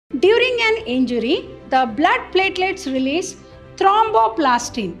During an injury, the blood platelets release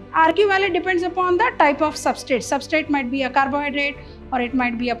thromboplastin. Arguably depends upon the type of substrate. Substrate might be a carbohydrate or it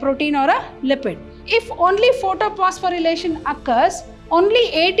might be a protein or a lipid. If only photophosphorylation occurs, only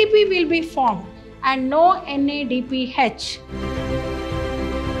ATP will be formed and no NADPH.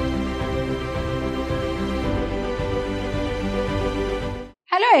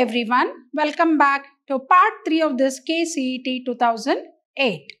 Hello everyone, welcome back to part 3 of this KCET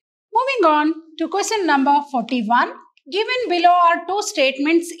 2008. Moving on to question number 41. Given below are two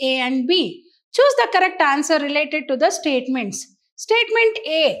statements A and B. Choose the correct answer related to the statements. Statement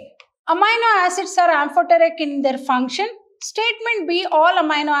A. Amino acids are amphoteric in their function. Statement B. All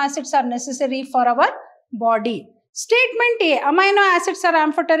amino acids are necessary for our body. Statement A. Amino acids are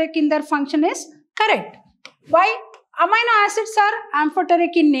amphoteric in their function is correct. Why? Amino acids are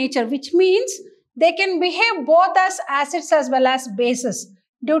amphoteric in nature, which means they can behave both as acids as well as bases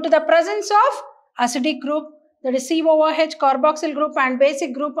due to the presence of acidic group, that is COOH carboxyl group, and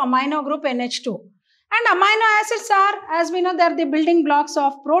basic group amino group NH2. And amino acids are, as we know, they are the building blocks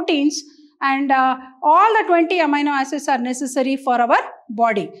of proteins, and all the 20 amino acids are necessary for our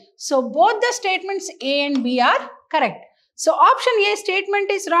body. So both the statements A and B are correct. So option A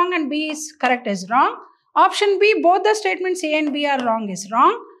statement is wrong and B is correct is wrong. Option B, both the statements A and B are wrong is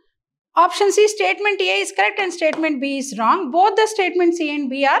wrong. Option C, statement A is correct and statement B is wrong. Both the statements A and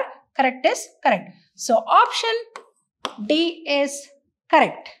B are correct is correct. So option D is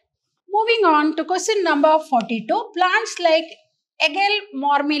correct. Moving on to question number 42. Plants like Egel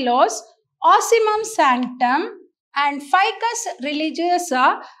mormillos, Ocimum sanctum and Ficus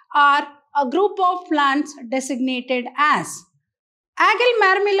religiosa are a group of plants designated as. Egel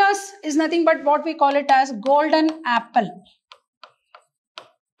mormillos is nothing but what we call it as golden apple.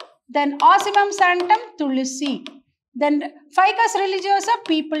 Then Ocimum sanctum, tulsi. Then Ficus religiosa,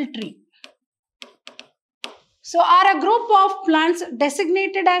 people tree. So are a group of plants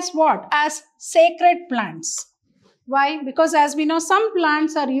designated as what? As sacred plants. Why? Because as we know, some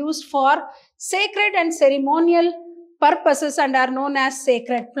plants are used for sacred and ceremonial purposes and are known as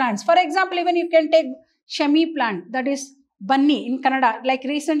sacred plants. For example, even you can take Shami plant, that is Banni in Kannada. Like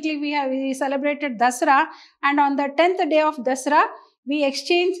recently we celebrated Dasara, and on the 10th day of Dasara, we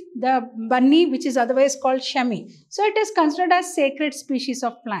exchange the Banni, which is otherwise called Shami. So it is considered as sacred species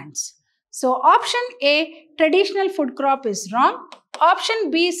of plants. So option A, traditional food crop is wrong. Option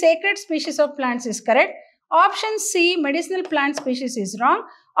B, sacred species of plants is correct. Option C, medicinal plant species is wrong.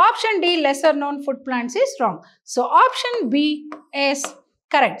 Option D, lesser known food plants is wrong. So option B is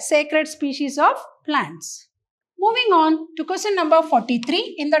correct, sacred species of plants. Moving on to question number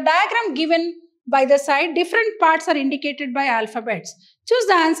 43. In the diagram given by the side, different parts are indicated by alphabets. Choose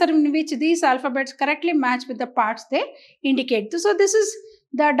the answer in which these alphabets correctly match with the parts they indicate. So this is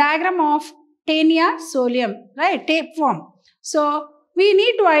the diagram of Taenia solium, right? Tapeworm. So we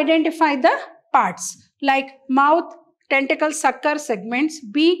need to identify the parts like mouth, tentacle, sucker, segments.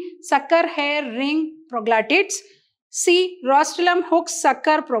 B, sucker, hair, ring, proglottids. C, rostrum, hooks,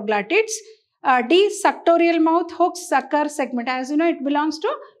 sucker, proglottids. D, suctorial mouth, hooks, sucker, segment. As you know, it belongs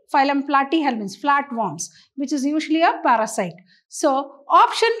to phylum Platyhelminths, flatworms, which is usually a parasite. So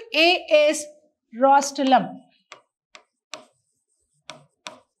option A is rostrum.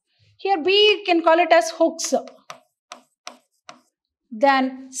 Here B, we can call it as hooks.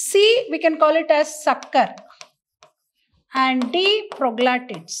 Then C, we can call it as sucker. And D,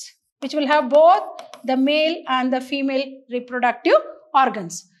 proglottids, which will have both the male and the female reproductive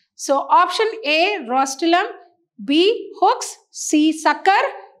organs. So option A, rostrum, B, hooks, C, sucker,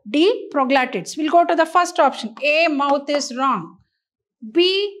 D, proglottids. We'll go to the first option. A, mouth is wrong.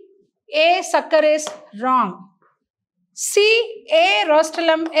 B, A, sucker is wrong. C, A,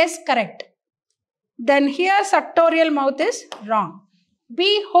 rostrum is correct. Then here suctorial mouth is wrong.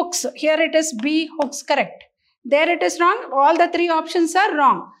 B, hooks. Here it is B, hooks, correct. There it is wrong. All the three options are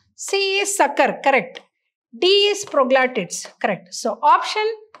wrong. C is sucker, correct. D is proglottids, correct. So option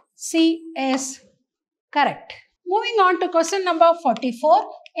C is correct. Moving on to question number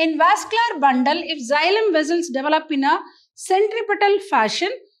 44. In vascular bundle, if xylem vessels develop in a centripetal fashion,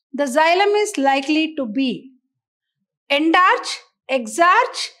 the xylem is likely to be endarch,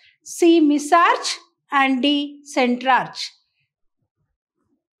 exarch, C, mesarch, and D, centrarch.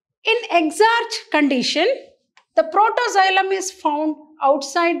 In exarch condition, the protoxylem is found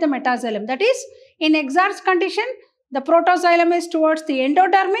outside the metaxylem. That is, in exarch condition, the protoxylem is towards the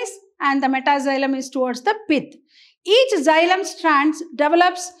endodermis and the metaxylem is towards the pith. Each xylem strand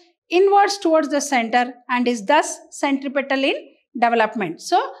develops inwards towards the center and is thus centripetal in development.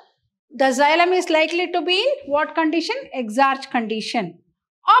 So, the xylem is likely to be in what condition? Exarch condition.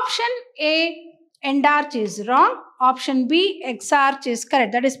 Option A, endarch is wrong. Option B, exarch is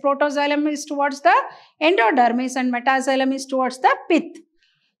correct. That is protoxylem is towards the endodermis and metaxylem is towards the pith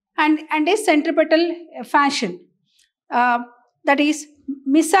and is centripetal fashion. That is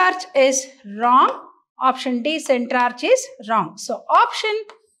misarch is wrong. Option D, centrarch is wrong. So option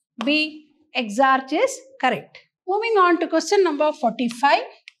B, exarch is correct. Moving on to question number 45.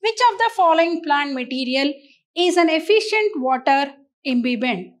 Which of the following plant material is an efficient water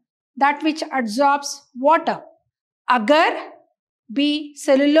imbibant? That which absorbs water. Agar, B,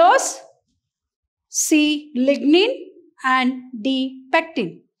 cellulose, C, lignin, and D,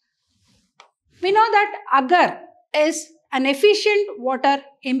 pectin. We know that agar is an efficient water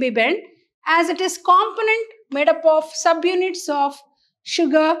imbibant as it is component made up of subunits of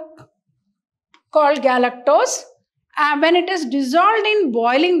sugar called galactose. And when it is dissolved in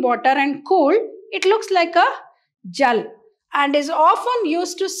boiling water and cooled, it looks like a gel and is often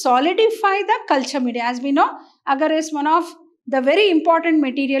used to solidify the culture media. As we know, agar is one of the very important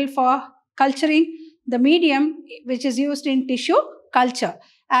material for culturing the medium which is used in tissue culture,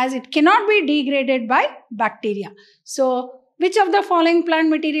 as it cannot be degraded by bacteria. So, which of the following plant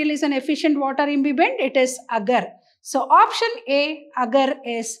material is an efficient water imbibant? It is agar. So, option A, agar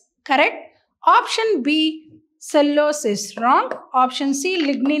is correct. Option B, cellulose is wrong. Option C,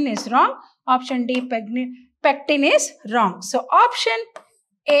 lignin is wrong. Option D, pectin is wrong. So, option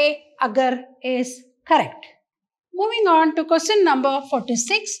A, agar is correct. Moving on to question number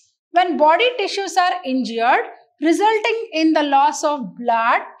 46. When body tissues are injured, resulting in the loss of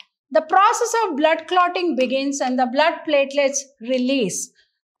blood, the process of blood clotting begins and the blood platelets release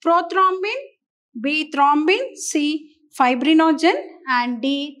prothrombin, B, thrombin, C, fibrinogen, and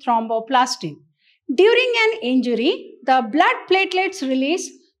D, thromboplastin. During an injury, the blood platelets release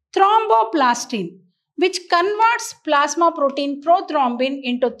thromboplastin, which converts plasma protein prothrombin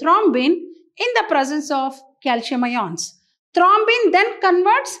into thrombin in the presence of calcium ions. Thrombin then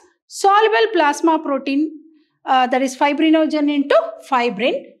converts soluble plasma protein, that is fibrinogen, into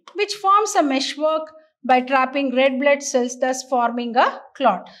fibrin, which forms a meshwork by trapping red blood cells, thus forming a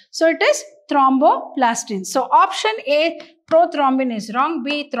clot. So it is thromboplastin. So option A, prothrombin is wrong.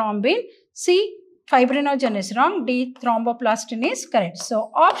 B, thrombin. C, fibrinogen is wrong. D, thromboplastin is correct. So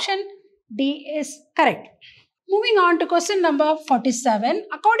option D is correct. Moving on to question number 47.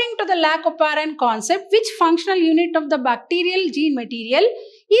 According to the Lac-Operon concept, which functional unit of the bacterial gene material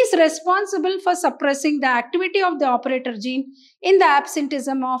is responsible for suppressing the activity of the operator gene in the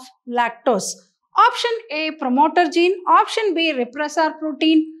absenteeism of lactose? Option A, promoter gene. Option B, repressor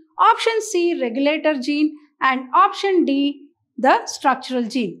protein. Option C, regulator gene. And option D, the structural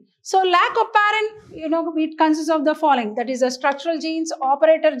gene. So Lac-Operon, it consists of the following. That is the structural genes,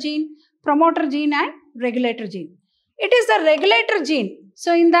 operator gene, promoter gene, and regulator gene. It is the regulator gene.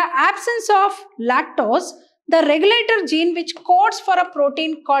 So in the absence of lactose, the regulator gene, which codes for a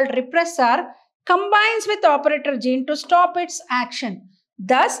protein called repressor, combines with the operator gene to stop its action.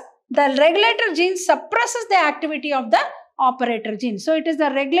 Thus, the regulator gene suppresses the activity of the operator gene. So it is the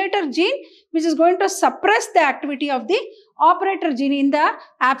regulator gene which is going to suppress the activity of the operator gene in the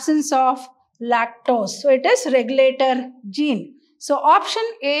absence of lactose. So it is regulator gene. So option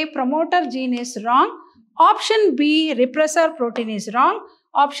A, promoter gene, is wrong. Option B, repressor protein, is wrong.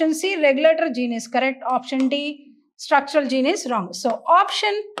 Option C, regulator gene, is correct. Option D, structural gene, is wrong. So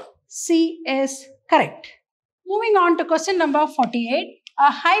option C is correct. Moving on to question number 48.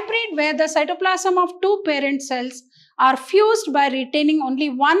 A hybrid where the cytoplasm of two parent cells are fused by retaining only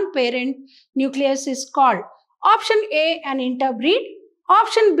one parent nucleus is called. Option A, an interbreed.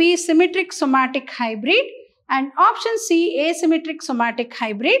 Option B, symmetric somatic hybrid. And option C, asymmetric somatic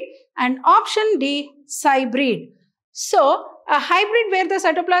hybrid. And option D, cybrid. So, a hybrid where the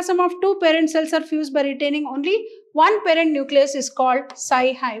cytoplasm of two parent cells are fused by retaining only one parent nucleus is called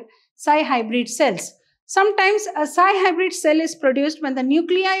hybrid cells. Sometimes a hybrid cell is produced when the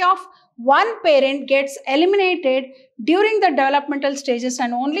nuclei of one parent gets eliminated during the developmental stages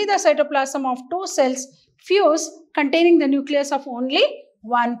and only the cytoplasm of two cells fuse containing the nucleus of only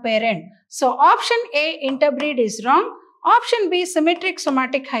one parent. So option A, interbreed, is wrong. Option B, symmetric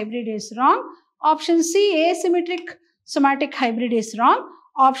somatic hybrid, is wrong. Option C, asymmetric somatic hybrid, is wrong.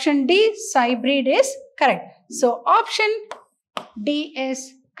 Option D, cybrid, is correct. So option D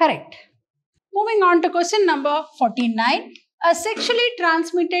is correct. Moving on to question number 49. A sexually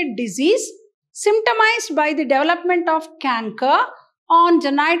transmitted disease symptomized by the development of canker on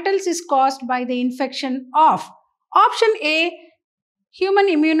genitals is caused by the infection of option A, human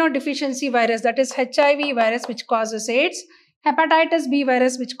immunodeficiency virus, that is HIV virus, which causes AIDS, hepatitis B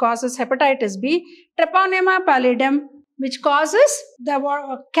virus, which causes hepatitis B, Treponema pallidum, which causes the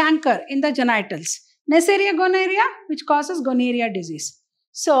canker in the genitals. Neisseria gonorrhea, which causes gonorrhea disease.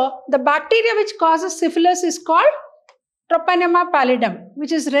 So, the bacteria which causes syphilis is called Treponema pallidum,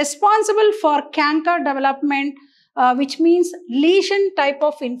 which is responsible for canker development, which means lesion type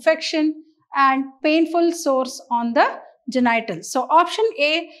of infection and painful sores on the genitals. So, option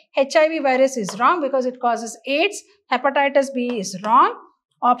A, HIV virus is wrong because it causes AIDS. Hepatitis B is wrong.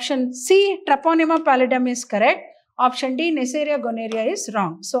 Option C, Treponema pallidum is correct. Option D, Neisseria gonorrhea is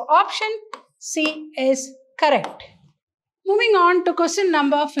wrong. So, option C is correct. Moving on to question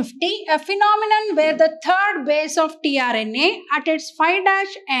number 50. A phenomenon where the third base of tRNA at its 5'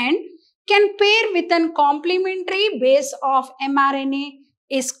 end can pair with a complementary base of mRNA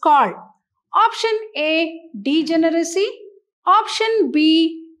is called. Option A, degeneracy. Option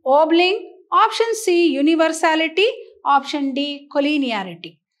B, obbling. Option C, universality. Option D,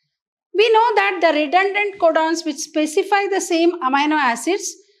 collinearity. We know that the redundant codons which specify the same amino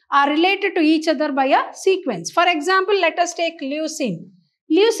acids are related to each other by a sequence. For example, let us take leucine.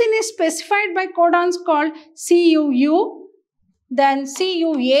 Leucine is specified by codons called CUU, then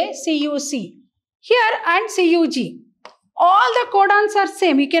CUA, CUC. Here and CUG. All the codons are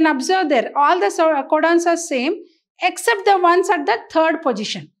same. You can observe there. All the codons are same except the ones at the third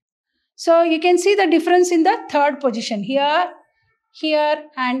position. So you can see the difference in the third position. Here, here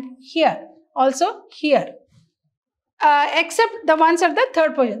and here. Also here. Except the ones at the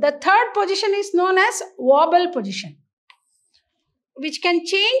third position. The third position is known as wobble position, which can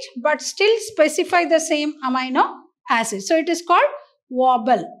change but still specify the same amino acid. So it is called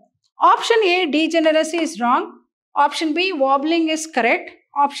wobble. Option A, degeneracy is wrong. Option B, wobbling is correct.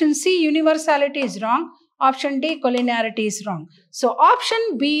 Option C, universality is wrong. Option D, collinearity is wrong. So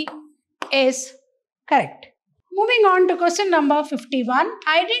option B is correct. Moving on to question number 51.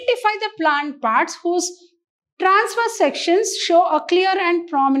 Identify the plant parts whose transverse sections show a clear and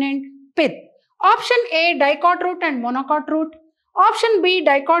prominent pith. Option A, dicot root and monocot root. Option B,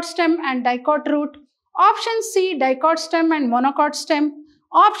 dicot stem and dicot root. Option C, dicot stem and monocot stem.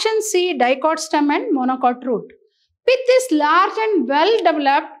 Option C, dicot stem and monocot root. Pith is large and well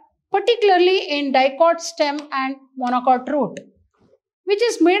developed, particularly in dicot stem and monocot root, which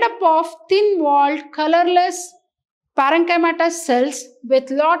is made up of thin-walled, colorless parenchymatous cells with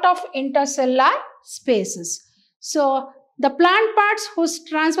lot of intercellular spaces. So, the plant parts whose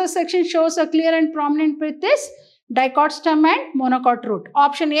transverse section shows a clear and prominent pith is dicot stem and monocot root.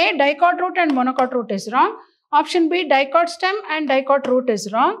 Option A, dicot root and monocot root is wrong. Option B, dicot stem and dicot root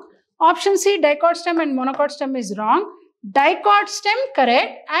is wrong. Option C, dicot stem and monocot stem is wrong. Dicot stem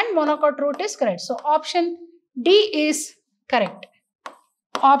correct and monocot root is correct. So, option D is correct.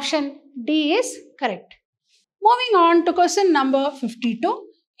 Option D is correct. Moving on to question number 52.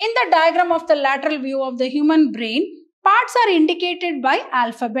 In the diagram of the lateral view of the human brain, parts are indicated by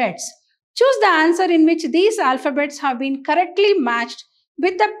alphabets. Choose the answer in which these alphabets have been correctly matched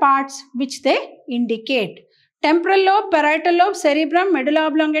with the parts which they indicate. Temporal lobe, parietal lobe, cerebrum, medulla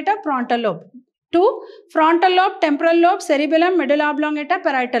oblongata, frontal lobe. 2. Frontal lobe, temporal lobe, cerebellum, medulla oblongata,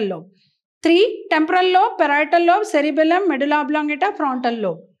 parietal lobe. 3. Temporal lobe, parietal lobe, cerebellum, medulla oblongata, frontal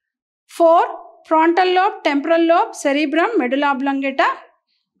lobe. 4. Frontal lobe, temporal lobe, cerebrum, medulla oblongata,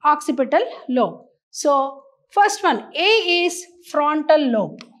 occipital lobe. So, first one, A is frontal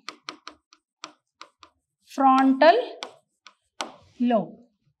lobe. Frontal lobe.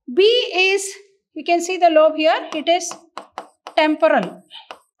 B is, you can see the lobe here, it is temporal.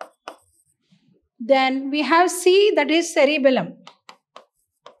 Then we have C, that is cerebellum.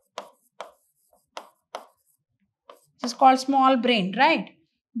 It is called small brain, right?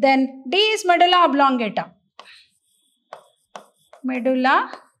 Then D is medulla oblongata.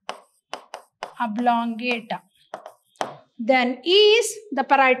 Medulla oblongata. Then E is the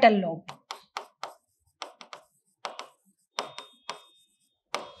parietal lobe.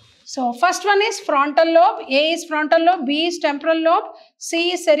 So, first one is frontal lobe, A is frontal lobe, B is temporal lobe,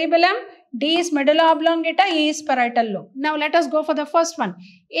 C is cerebellum, D is medulla oblongata, E is parietal lobe. Now, let us go for the first one.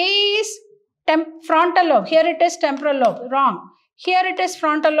 A is frontal lobe, here it is temporal lobe, wrong. Here it is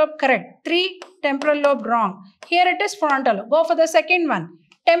frontal lobe, correct. 3, temporal lobe, wrong. Here it is frontal lobe. Go for the second one,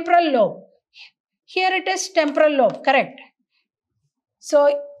 temporal lobe. Here it is temporal lobe, correct.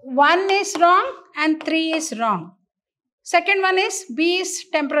 So, 1 is wrong and 3 is wrong. Second one is B is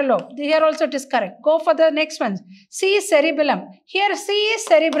temporal lobe. Here also it is correct. Go for the next one. C is cerebellum. Here C is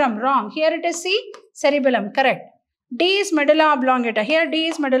cerebrum, wrong. Here it is C, cerebellum, correct. D is medulla oblongata. Here D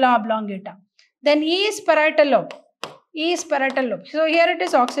is medulla oblongata. Then E is parietal lobe. E is parietal lobe. So, here it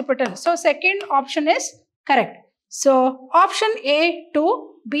is occipital. So, second option is correct. So, option A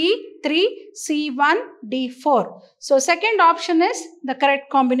to B 3, C 1, D 4. So second option is the correct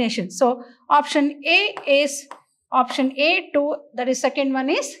combination. So option A is option A 2, that is second one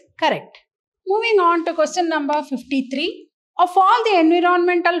is correct. Moving on to question number 53. Of all the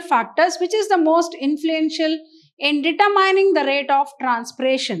environmental factors, which is the most influential in determining the rate of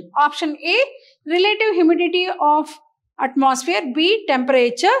transpiration? Option A, relative humidity of atmosphere, B,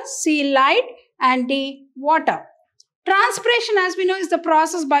 temperature, C, light, and D, water. Transpiration, as we know, is the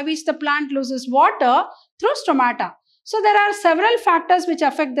process by which the plant loses water through stomata. So there are several factors which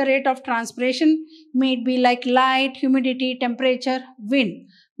affect the rate of transpiration, may it be like light, humidity, temperature, wind.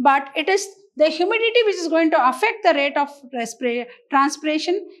 But it is the humidity which is going to affect the rate of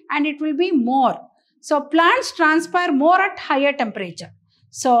transpiration, and it will be more. So plants transpire more at higher temperature.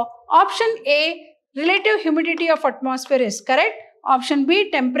 So option A, relative humidity of atmosphere is correct. Option B,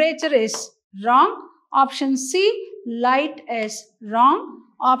 temperature is wrong. Option C, light is wrong.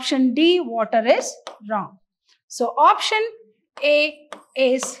 Option D, water is wrong. So option A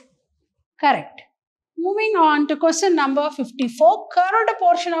is correct. Moving on to question number 54. Curved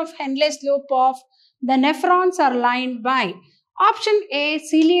portion of Henle's loop of the nephrons are lined by option A,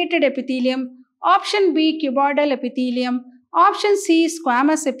 ciliated epithelium, option B, cuboidal epithelium, option C,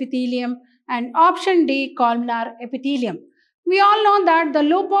 squamous epithelium, and option D, columnar epithelium. We all know that the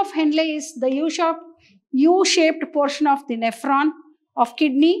loop of Henle is the U-shaped portion of the nephron of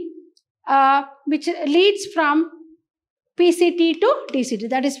kidney, which leads from PCT to DCT,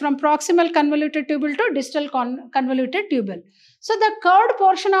 that is from proximal convoluted tubule to distal convoluted tubule. So the curved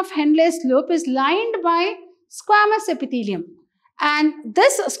portion of Henle's loop is lined by squamous epithelium, and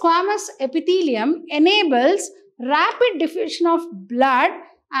this squamous epithelium enables rapid diffusion of blood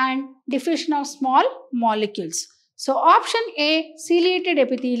and diffusion of small molecules. So option A, ciliated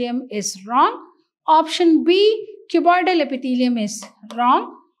epithelium is wrong. Option B, cuboidal epithelium is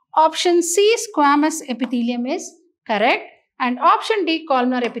wrong. Option C, squamous epithelium is correct, and option D,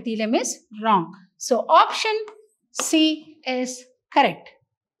 columnar epithelium is wrong. So option C is correct.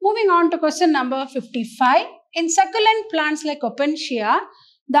 Moving on to question number 55. In succulent plants like Opuntia,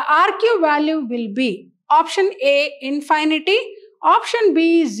 the RQ value will be option A, infinity, option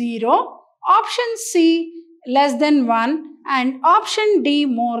B, 0, option C, less than 1, and option D,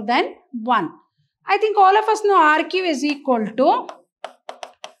 more than 1. I think all of us know RQ is equal to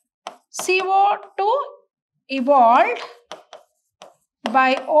CO2 evolved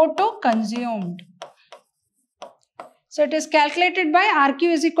by O2 consumed. So it is calculated by RQ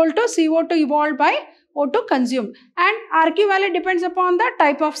is equal to CO2 evolved by O2 consumed, and RQ value depends upon the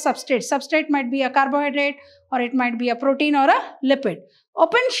type of substrate. Substrate might be a carbohydrate, or it might be a protein or a lipid.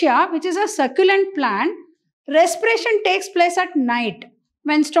 Opuntia, which is a succulent plant, respiration takes place at night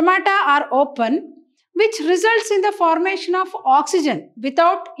when stomata are open, which results in the formation of oxygen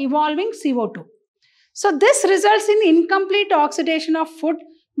without evolving CO2. So this results in incomplete oxidation of food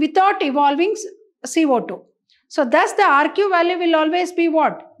without evolving CO2. So thus the RQ value will always be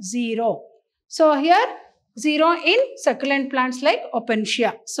what? 0. So here 0 in succulent plants like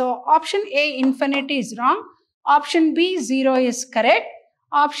Opuntia. So option A, infinity, is wrong. Option B, 0 is correct.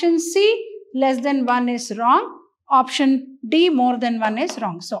 Option C, less than 1 is wrong. Option D, more than 1 is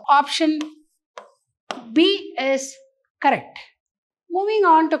wrong. So option B is correct. Moving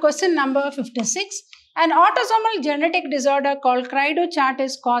on to question number 56. An autosomal genetic disorder called Cri-du-Chat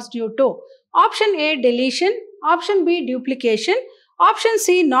is caused due to option A, deletion, option B, duplication, option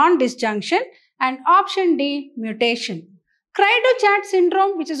C, non-disjunction, and option D, mutation. Cri-du-Chat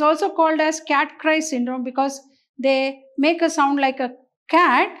syndrome, which is also called as cat-cry syndrome because they make a sound like a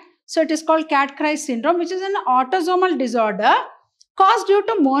cat, so it is called cat-cry syndrome, which is an autosomal disorder caused due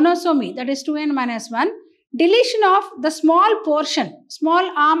to monosomy, that is 2n-1, deletion of the small portion, small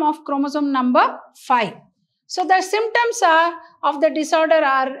arm of chromosome number 5. So the symptoms of the disorder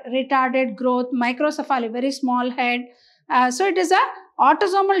are retarded growth, microcephaly, very small head. So it is a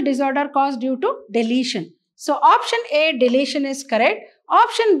autosomal disorder caused due to deletion. So option A, deletion, is correct.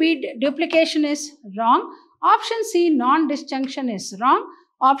 Option B, duplication, is wrong. Option C, non-disjunction, is wrong.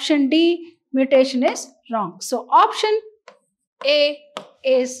 Option D, mutation, is wrong. So option A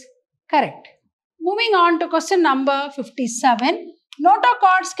is correct. Moving on to question number 57.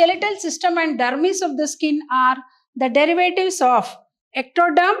 Notochord, skeletal system, and dermis of the skin are the derivatives of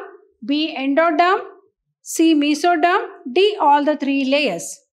ectoderm, B, endoderm, C, mesoderm, D, all the three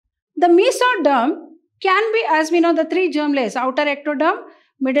layers. The mesoderm can be, as we know, the three germ layers, outer ectoderm,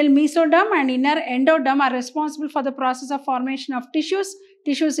 middle mesoderm, and inner endoderm are responsible for the process of formation of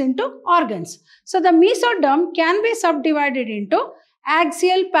tissues into organs. So the mesoderm can be subdivided into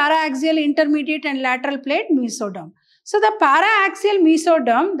axial, paraaxial, intermediate, and lateral plate mesoderm. So the paraaxial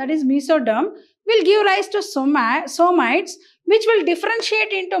mesoderm, that is mesoderm, will give rise to somites, which will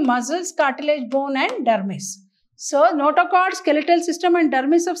differentiate into muscles, cartilage, bone and dermis. So notochord, skeletal system and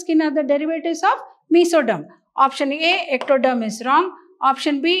dermis of skin are the derivatives of mesoderm. Option A, ectoderm is wrong.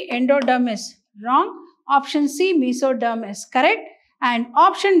 Option B, endoderm is wrong. Option C, mesoderm is correct. And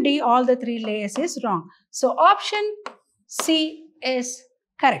option D, all the three layers is wrong. So option C is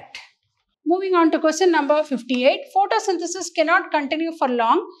correct. Moving on to question number 58. Photosynthesis cannot continue for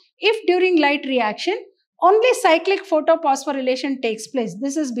long if during light reaction only cyclic photophosphorylation takes place.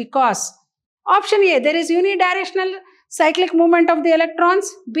 This is because option A, there is unidirectional cyclic movement of the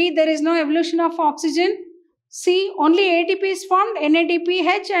electrons. B, there is no evolution of oxygen. C, only ATP is formed,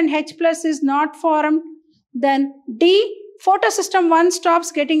 NADPH and H plus is not formed. Then D, photosystem 1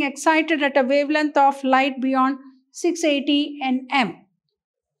 stops getting excited at a wavelength of light beyond 680 nm.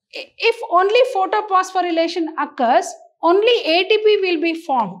 If only photophosphorylation occurs, only ATP will be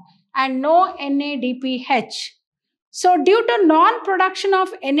formed and no NADPH. So due to non-production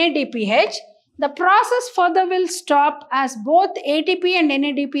of NADPH, the process further will stop as both ATP and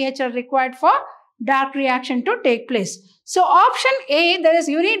NADPH are required for dark reaction to take place. So option A, there is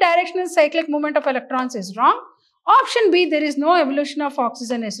unidirectional cyclic movement of electrons is wrong. Option B, there is no evolution of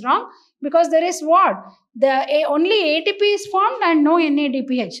oxygen is wrong because there is what? Only ATP is formed and no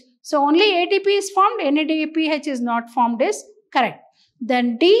NADPH. So only ATP is formed, NADPH is not formed is correct.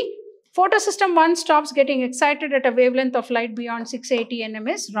 Then D, photosystem 1 stops getting excited at a wavelength of light beyond 680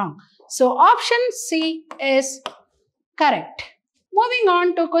 nm is wrong. So option C is correct. Moving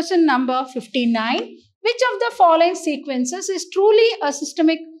on to question number 59. Which of the following sequences is truly a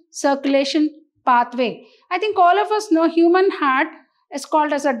systemic circulation pathway? I think all of us know human heart is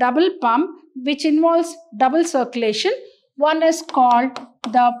called as a double pump, which involves double circulation. One is called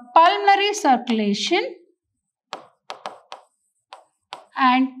the pulmonary circulation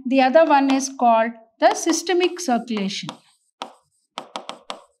and the other one is called the systemic circulation.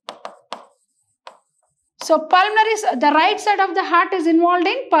 So the right side of the heart is involved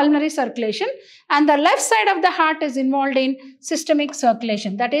in pulmonary circulation and the left side of the heart is involved in systemic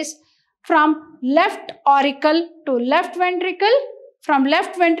circulation. That is from left auricle to left ventricle, from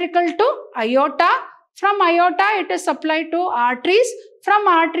left ventricle to aorta, from aorta it is supplied to arteries, from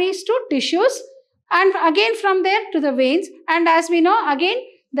arteries to tissues and again from there to the veins. And as we know, again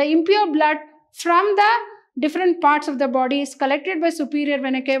the impure blood from the different parts of the body is collected by superior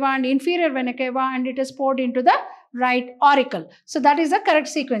vena cava and inferior vena cava and it is poured into the right auricle. So that is the correct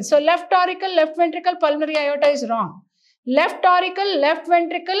sequence. So left auricle, left ventricle, pulmonary aorta is wrong. Left auricle, left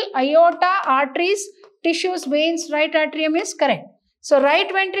ventricle, aorta, arteries, tissues, veins, right atrium is correct. So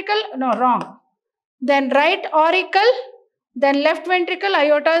right ventricle, no, wrong. Then right auricle, then left ventricle,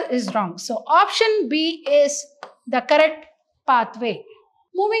 aorta is wrong. So option B is the correct pathway.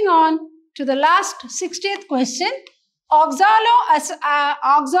 Moving on to the last 60th question.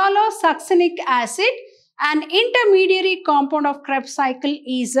 Oxalosuccinic acid, an intermediary compound of Krebs cycle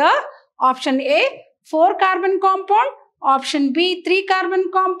is a option A, 4-carbon compound, option B,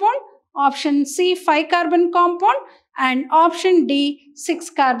 3-carbon compound, option C, 5-carbon compound and option D,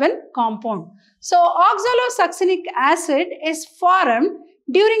 6-carbon compound. So oxalosuccinic acid is formed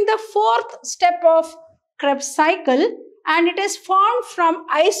during the 4th step of Krebs cycle and it is formed from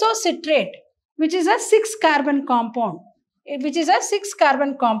isocitrate, which is a 6-carbon compound. Which is a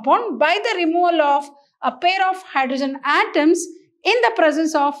 6-carbon compound by the removal of a pair of hydrogen atoms in the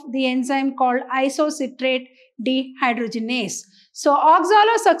presence of the enzyme called isocitrate dehydrogenase. So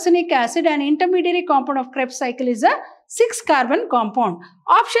oxalosuccinic acid, an intermediary compound of Krebs cycle, is a 6-carbon compound.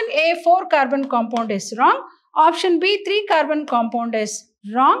 Option A, 4-carbon compound is wrong. Option B, 3-carbon compound is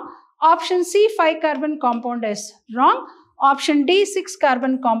wrong. Option C, 5-carbon compound is wrong. Option D,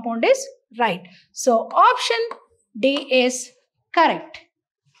 6-carbon compound is right. So option D is correct.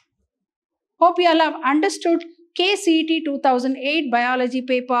 Hope you all have understood KCET 2008 biology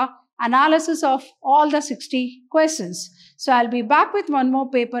paper analysis of all the 60 questions. So I'll be back with one more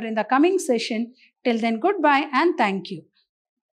paper in the coming session. Till then, goodbye and thank you.